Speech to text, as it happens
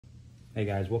Hey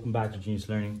guys, welcome back to Genius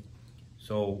Learning.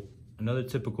 So another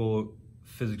typical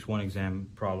Physics 1 exam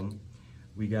problem.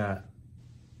 We got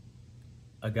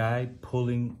a guy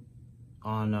pulling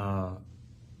on a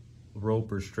rope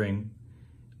or string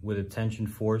with a tension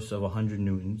force of 100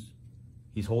 newtons.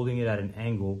 He's holding it at an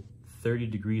angle 30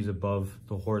 degrees above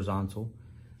the horizontal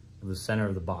of the center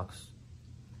of the box,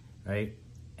 right?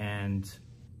 And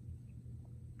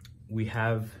we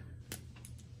have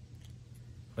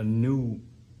a new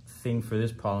thing for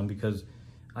this problem because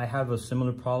I have a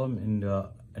similar problem in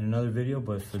another video,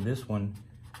 but for this one,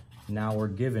 now we're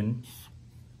given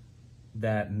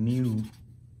that mu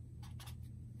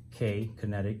k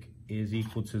kinetic is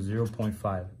equal to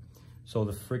 0.5. So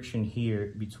the friction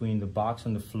here between the box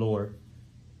and the floor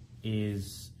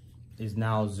is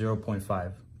now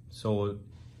 0.5. So if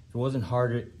it wasn't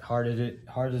hard as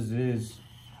it is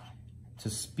to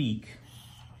speak,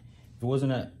 if it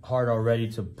wasn't hard already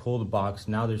to pull the box,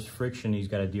 now there's friction he's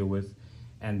got to deal with,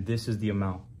 and this is the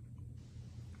amount.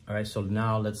 All right, so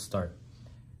now let's start.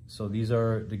 So these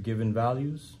are the given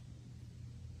values,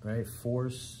 right?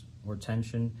 Force or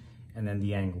tension, and then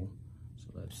the angle.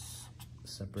 So let's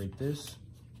separate this,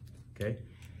 okay?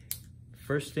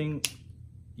 First thing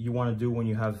you want to do when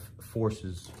you have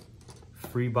forces,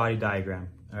 free body diagram,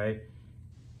 all right?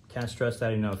 Can't stress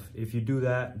that enough. If you do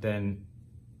that, then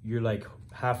you're like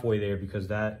halfway there, because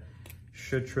that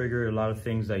should trigger a lot of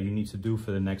things that you need to do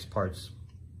for the next parts.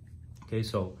 Okay,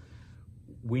 so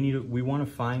we want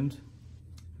to find,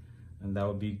 and that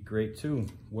would be great too.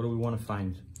 What do we want to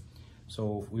find?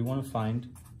 So we want to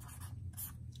find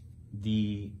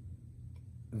the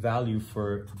value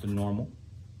for the normal.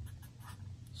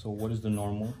 So what is the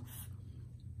normal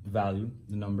value,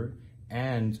 the number?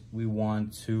 And we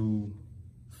want to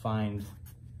find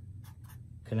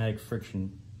kinetic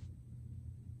friction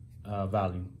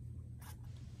value.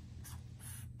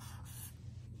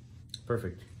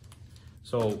 Perfect.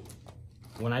 So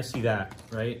when I see that,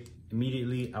 right,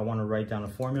 immediately I want to write down a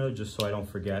formula just so I don't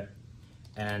forget,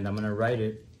 and I'm going to write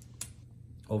it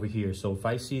over here. So if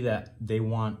I see that they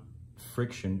want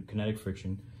friction, kinetic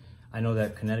friction, I know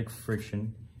that kinetic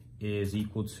friction is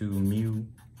equal to mu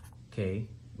k,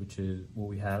 which is what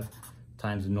we have,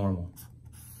 times the normal.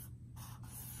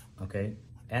 Okay,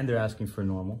 and they're asking for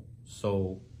normal,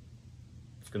 so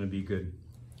it's going to be good.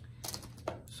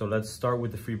 So let's start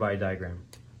with the free body diagram.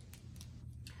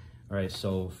 All right,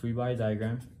 so free body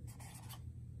diagram,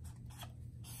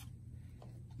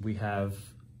 we have,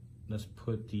 let's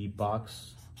put the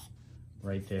box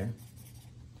right there.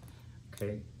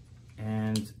 Okay,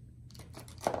 and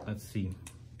let's see.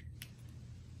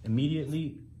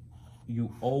 Immediately,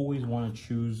 you always want to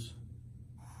choose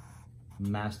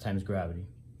mass times gravity.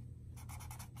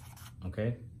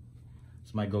 Okay,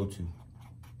 it's my go-to.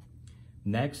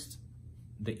 Next,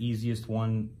 the easiest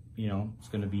one, you know, it's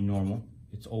going to be normal.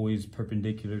 It's always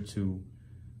perpendicular to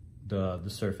the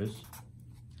surface.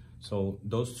 So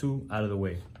those two out of the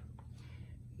way.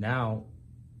 Now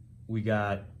we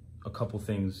got a couple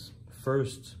things.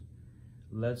 First,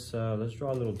 let's draw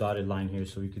a little dotted line here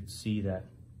so we could see that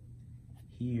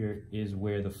here is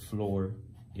where the floor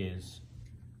is.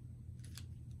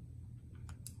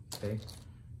 Okay,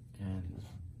 and this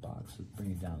box, let's bring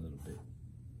it down a little bit.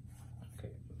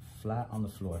 Okay, flat on the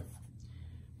floor.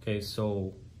 Okay,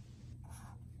 so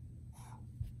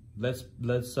let's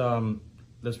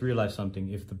realize something.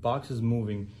 If the box is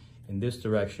moving in this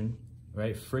direction,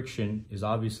 right, friction is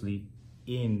obviously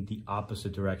in the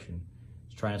opposite direction.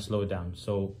 It's trying to slow it down.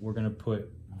 So we're gonna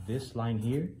put this line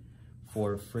here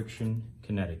for friction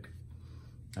kinetic.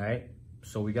 All right,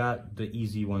 so we got the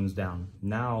easy ones down.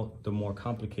 Now the more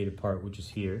complicated part, which is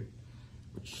here,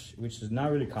 which is not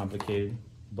really complicated,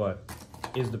 but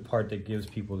is the part that gives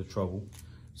people the trouble.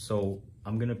 So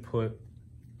I'm gonna put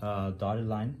a dotted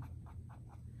line,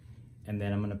 and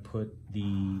then I'm gonna put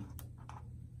I'm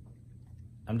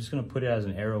just gonna put it as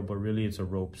an arrow, but really it's a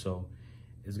rope. So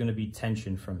it's gonna be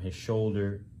tension from his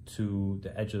shoulder to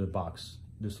the edge of the box,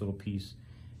 this little piece,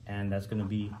 and that's gonna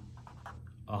be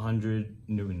 100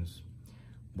 newtons.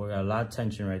 We got a lot of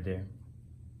tension right there.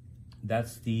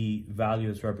 That's the value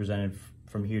that's represented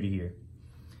from here to here.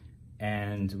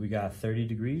 And we got 30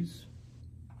 degrees.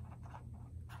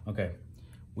 Okay,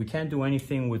 we can't do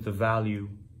anything with the value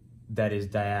that is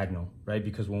diagonal, right?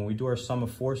 Because when we do our sum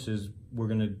of forces, we're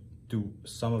gonna do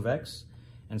sum of x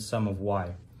and sum of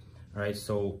y. All right,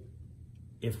 so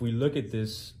if we look at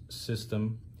this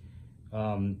system,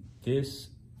 this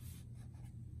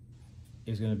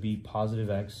is gonna be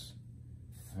positive x,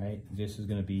 all right? This is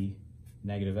gonna be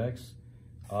negative x.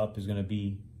 Up is gonna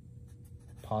be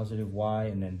positive y,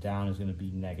 and then down is gonna be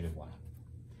negative y,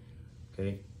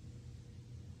 okay?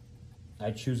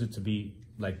 I choose it to be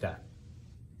like that.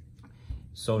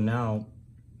 So now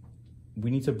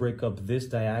we need to break up this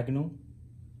diagonal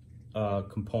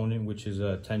component, which is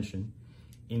a tension,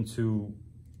 into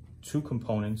two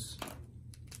components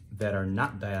that are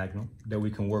not diagonal that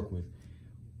we can work with.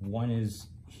 One is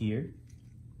here,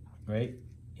 right,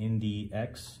 in the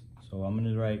X. So I'm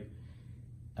gonna write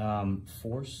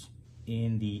force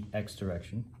in the X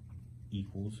direction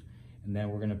equals, and then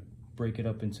we're gonna break it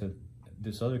up into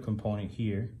this other component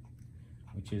here,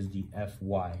 which is the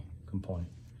Fy component.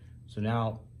 So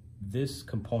now this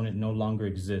component no longer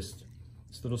exists.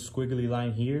 This little squiggly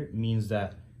line here means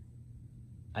that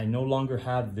I no longer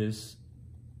have this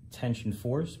tension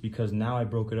force, because now I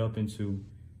broke it up into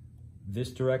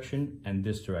this direction and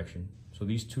this direction. So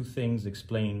these two things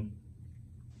explain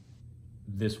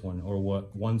this one, or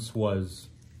what once was.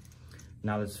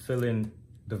 Now let's fill in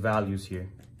the values here.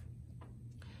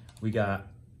 We got,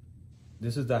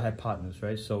 this is the hypotenuse,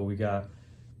 right? So we got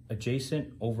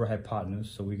adjacent over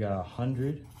hypotenuse. So we got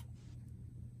 100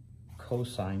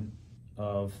 cosine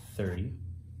of 30.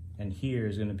 And here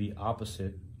is gonna be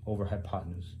opposite over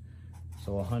hypotenuse.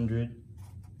 So 100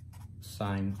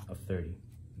 sine of 30.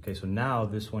 Okay, so now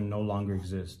this one no longer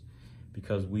exists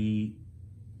because we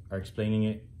are explaining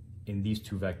it in these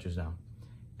two vectors now.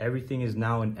 Everything is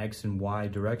now in X and Y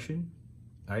direction.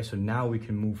 All right, so now we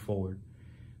can move forward.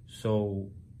 So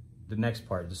the next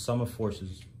part, the sum of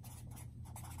forces.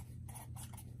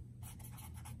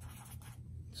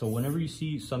 So whenever you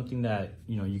see something that,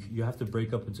 you have to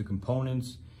break up into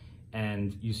components,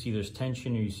 and you see there's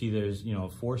tension, or you see there's,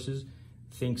 forces,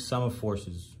 think sum of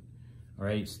forces. All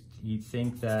right, you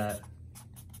think that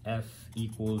F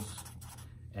equals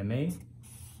MA,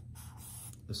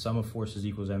 the sum of forces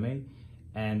equals MA,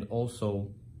 and also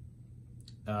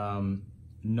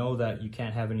know that you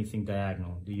can't have anything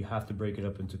diagonal, that you have to break it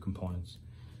up into components.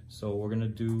 So we're gonna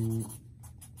do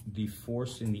the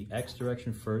force in the X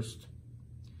direction first.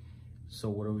 So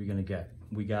what are we gonna get?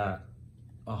 We got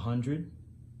 100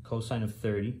 cosine of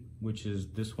 30, which is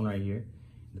this one right here,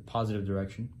 the positive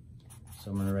direction.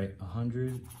 So I'm gonna write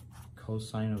 100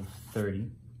 cosine of 30.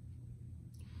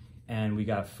 And we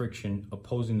got friction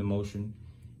opposing the motion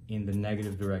in the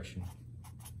negative direction.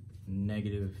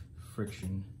 Negative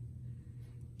friction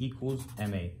equals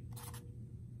MA.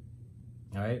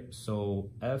 All right, so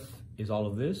F is all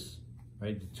of this,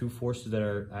 right? The two forces that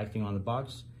are acting on the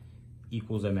box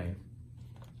equals MA.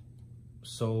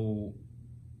 So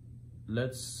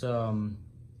let's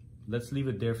leave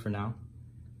it there for now.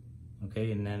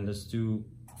 Okay, and then let's do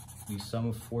the sum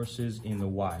of forces in the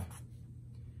Y.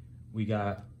 We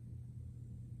got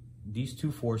these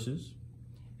two forces,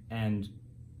 and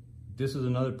this is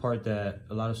another part that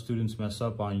a lot of students mess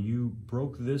up on. You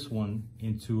broke this one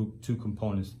into two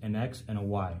components, an X and a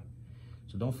Y.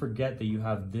 So don't forget that you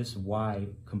have this Y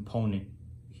component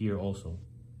here also.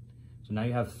 So now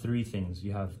you have three things.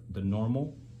 You have the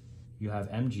normal, you have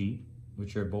mg,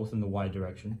 which are both in the Y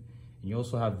direction, and you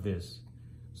also have this.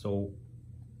 So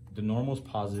the normal is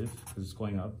positive because it's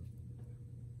going up.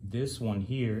 This one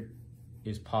here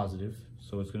is positive,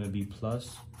 so it's going to be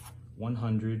plus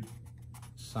 100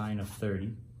 sine of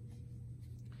 30.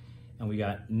 And we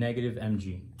got negative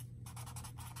mg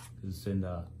because it's in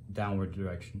the downward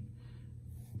direction,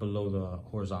 below the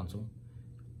horizontal.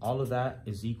 All of that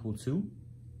is equal to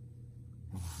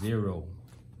 0. All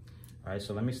right,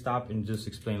 so let me stop and just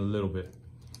explain a little bit.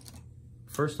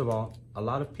 First of all, a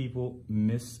lot of people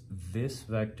miss this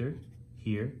vector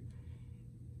here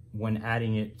when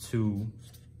adding it to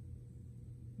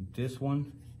this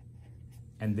one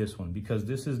and this one, because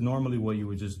this is normally what you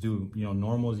would just do.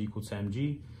 Normal is equal to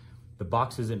mg. The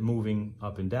box isn't moving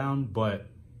up and down, but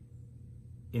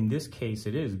in this case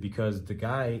it is, because the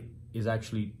guy is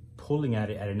actually pulling at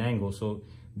it at an angle. So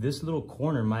this little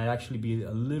corner might actually be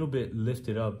a little bit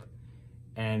lifted up,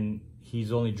 and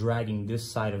he's only dragging this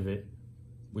side of it,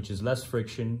 which is less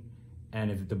friction. And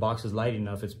if the box is light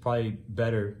enough, it's probably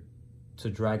better to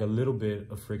drag a little bit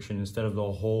of friction instead of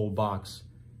the whole box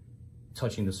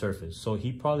touching the surface. So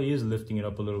he probably is lifting it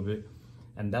up a little bit,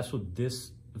 and that's what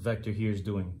this vector here is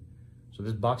doing. So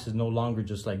this box is no longer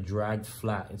just like dragged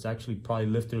flat. It's actually probably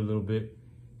lifted a little bit.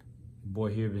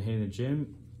 Boy here been hitting the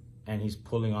gym, and he's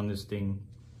pulling on this thing.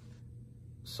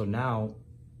 So now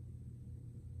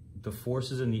the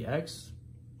forces in the X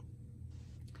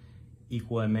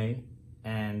equal MA,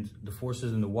 and the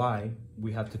forces in the Y,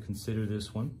 we have to consider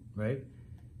this one, right?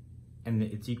 And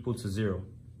it's equal to 0.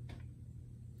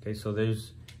 Okay, so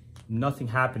there's nothing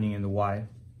happening in the Y.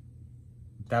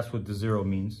 That's what the 0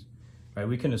 means, right?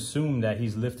 We can assume that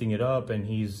he's lifting it up and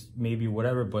he's maybe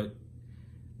whatever, but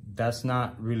that's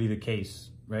not really the case,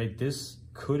 right? This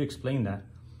could explain that.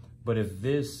 But if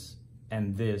this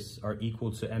and this are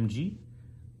equal to mg,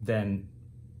 then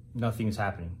nothing is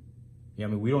happening. Yeah, I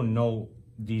mean, we don't know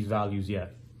these values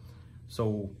yet.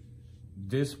 So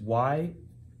this y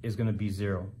is gonna be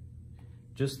 0.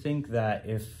 Just think that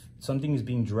if something is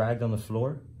being dragged on the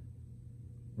floor,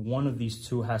 one of these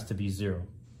two has to be 0,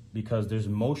 because there's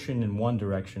motion in one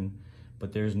direction,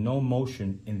 but there's no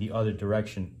motion in the other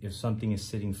direction if something is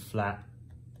sitting flat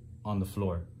on the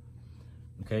floor.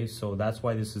 Okay, so that's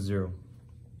why this is 0.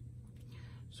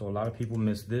 So a lot of people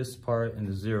miss this part and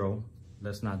the 0.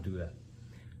 Let's not do that.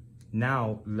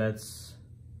 Now let's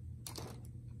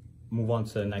move on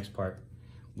to the next part.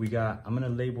 I'm gonna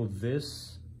label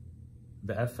this,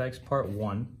 the fx part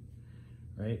 1,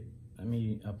 right?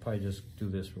 I'll probably just do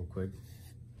this real quick.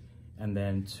 And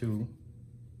then 2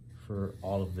 for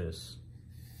all of this.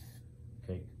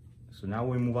 Okay, so now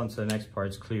when we move on to the next part,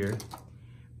 it's clear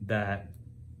that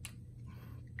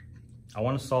I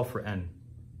want to solve for n.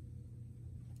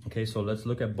 Okay, so let's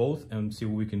look at both and see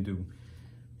what we can do.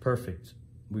 Perfect.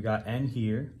 We got n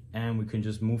here, and we can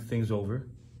just move things over.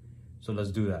 So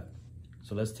let's do that.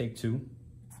 So let's take 2.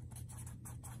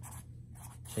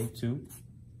 Take 2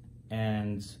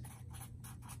 and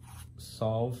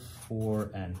solve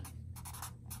for n.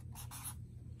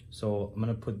 So I'm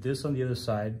going to put this on the other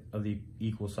side of the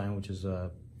equal sign, which is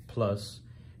a plus,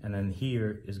 and then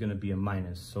here is going to be a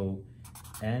minus. So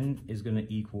n is going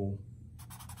to equal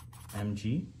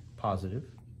mg, positive,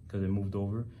 because it moved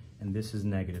over, and this is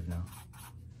negative now.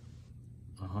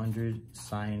 100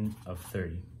 sine of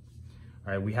 30.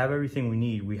 All right, we have everything we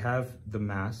need. We have the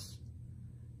mass,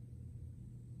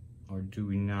 or do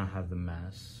we not have the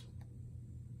mass?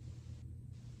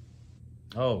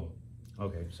 Oh,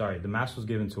 okay, sorry. The mass was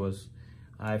given to us.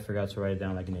 I forgot to write it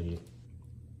down like an idiot.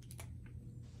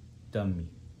 Dumb me.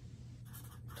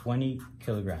 20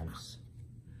 kilograms.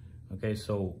 Okay,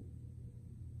 so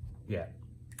yeah,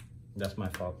 that's my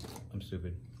fault. I'm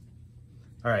stupid.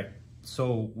 All right,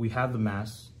 so we have the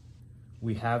mass.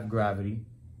 We have gravity.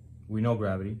 We know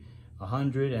gravity.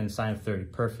 100 and sine of 30.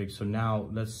 Perfect. So now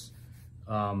let's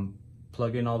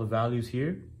plug in all the values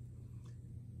here.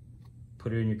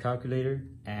 Put it in your calculator,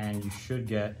 and you should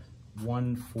get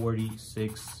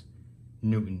 146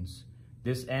 newtons.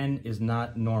 This n is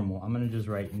not normal. I'm gonna just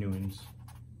write newtons.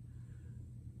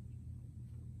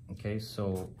 Okay,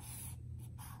 so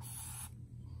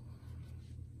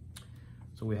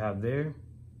we have there,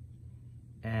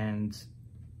 and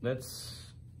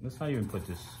let's not even put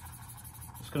this.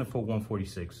 I'm just gonna put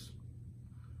 146.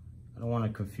 I don't want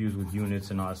to confuse with units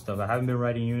and all that stuff. I haven't been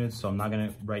writing units, so I'm not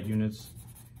gonna write units.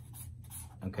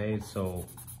 Okay, so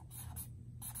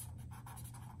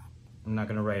I'm not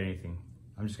gonna write anything.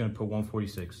 I'm just gonna put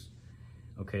 146.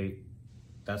 Okay,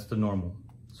 that's the normal.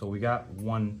 So we got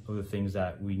one of the things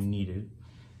that we needed,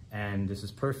 and this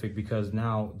is perfect because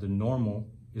now the normal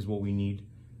is what we need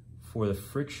for the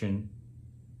friction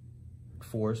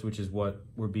force, which is what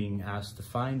we're being asked to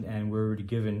find, and we're already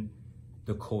given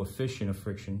the coefficient of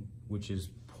friction, which is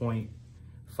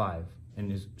 0.5,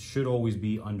 and it should always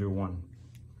be under 1.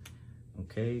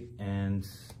 Okay, and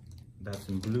that's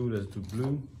in blue. Let's do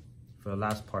blue for the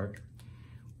last part.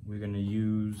 We're gonna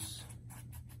use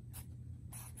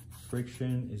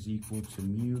friction is equal to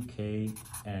mu k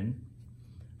n.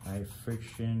 Right,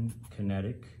 friction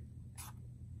kinetic.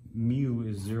 Mu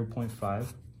is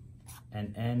 0.5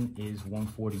 and n is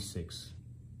 146.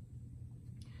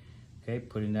 Okay,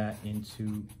 putting that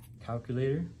into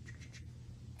calculator,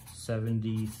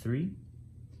 73,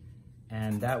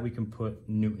 and that we can put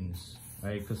newtons,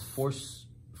 right? Because force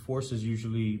is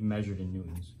usually measured in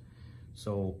newtons.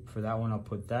 So for that one, I'll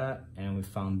put that, and we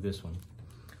found this one.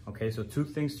 Okay, so 2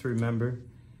 things to remember,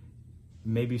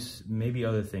 maybe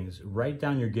other things. Write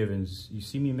down your givens. You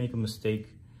see me make a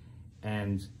mistake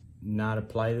and not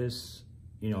apply this,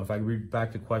 you know, if I read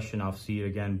back the question, I'll see it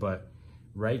again, but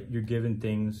write your given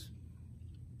things.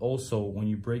 Also, when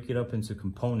you break it up into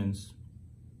components,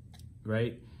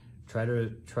 right, try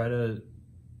to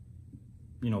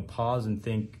you know, pause and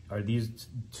think, are these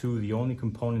 2 the only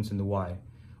components in the y,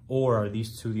 or are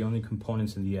these 2 the only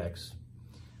components in the x?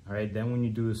 All right, then when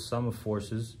you do the sum of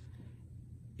forces,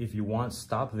 if you want,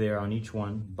 stop there on each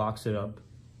one, box it up,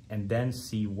 and then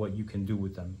see what you can do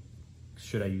with them.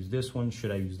 Should I use this one?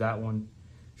 Should I use that one?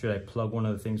 Should I plug one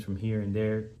of the things from here and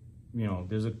there? You know,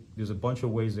 there's a bunch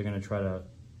of ways they're gonna try to,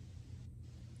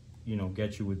 you know,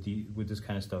 get you with this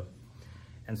kind of stuff.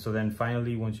 And so then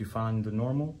finally, once you find the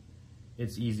normal,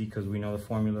 it's easy because we know the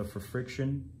formula for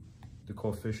friction, the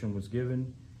coefficient was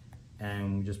given,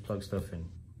 and we just plug stuff in.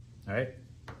 All right,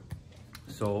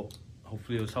 so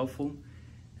hopefully it was helpful,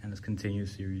 And let's continue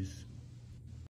the series.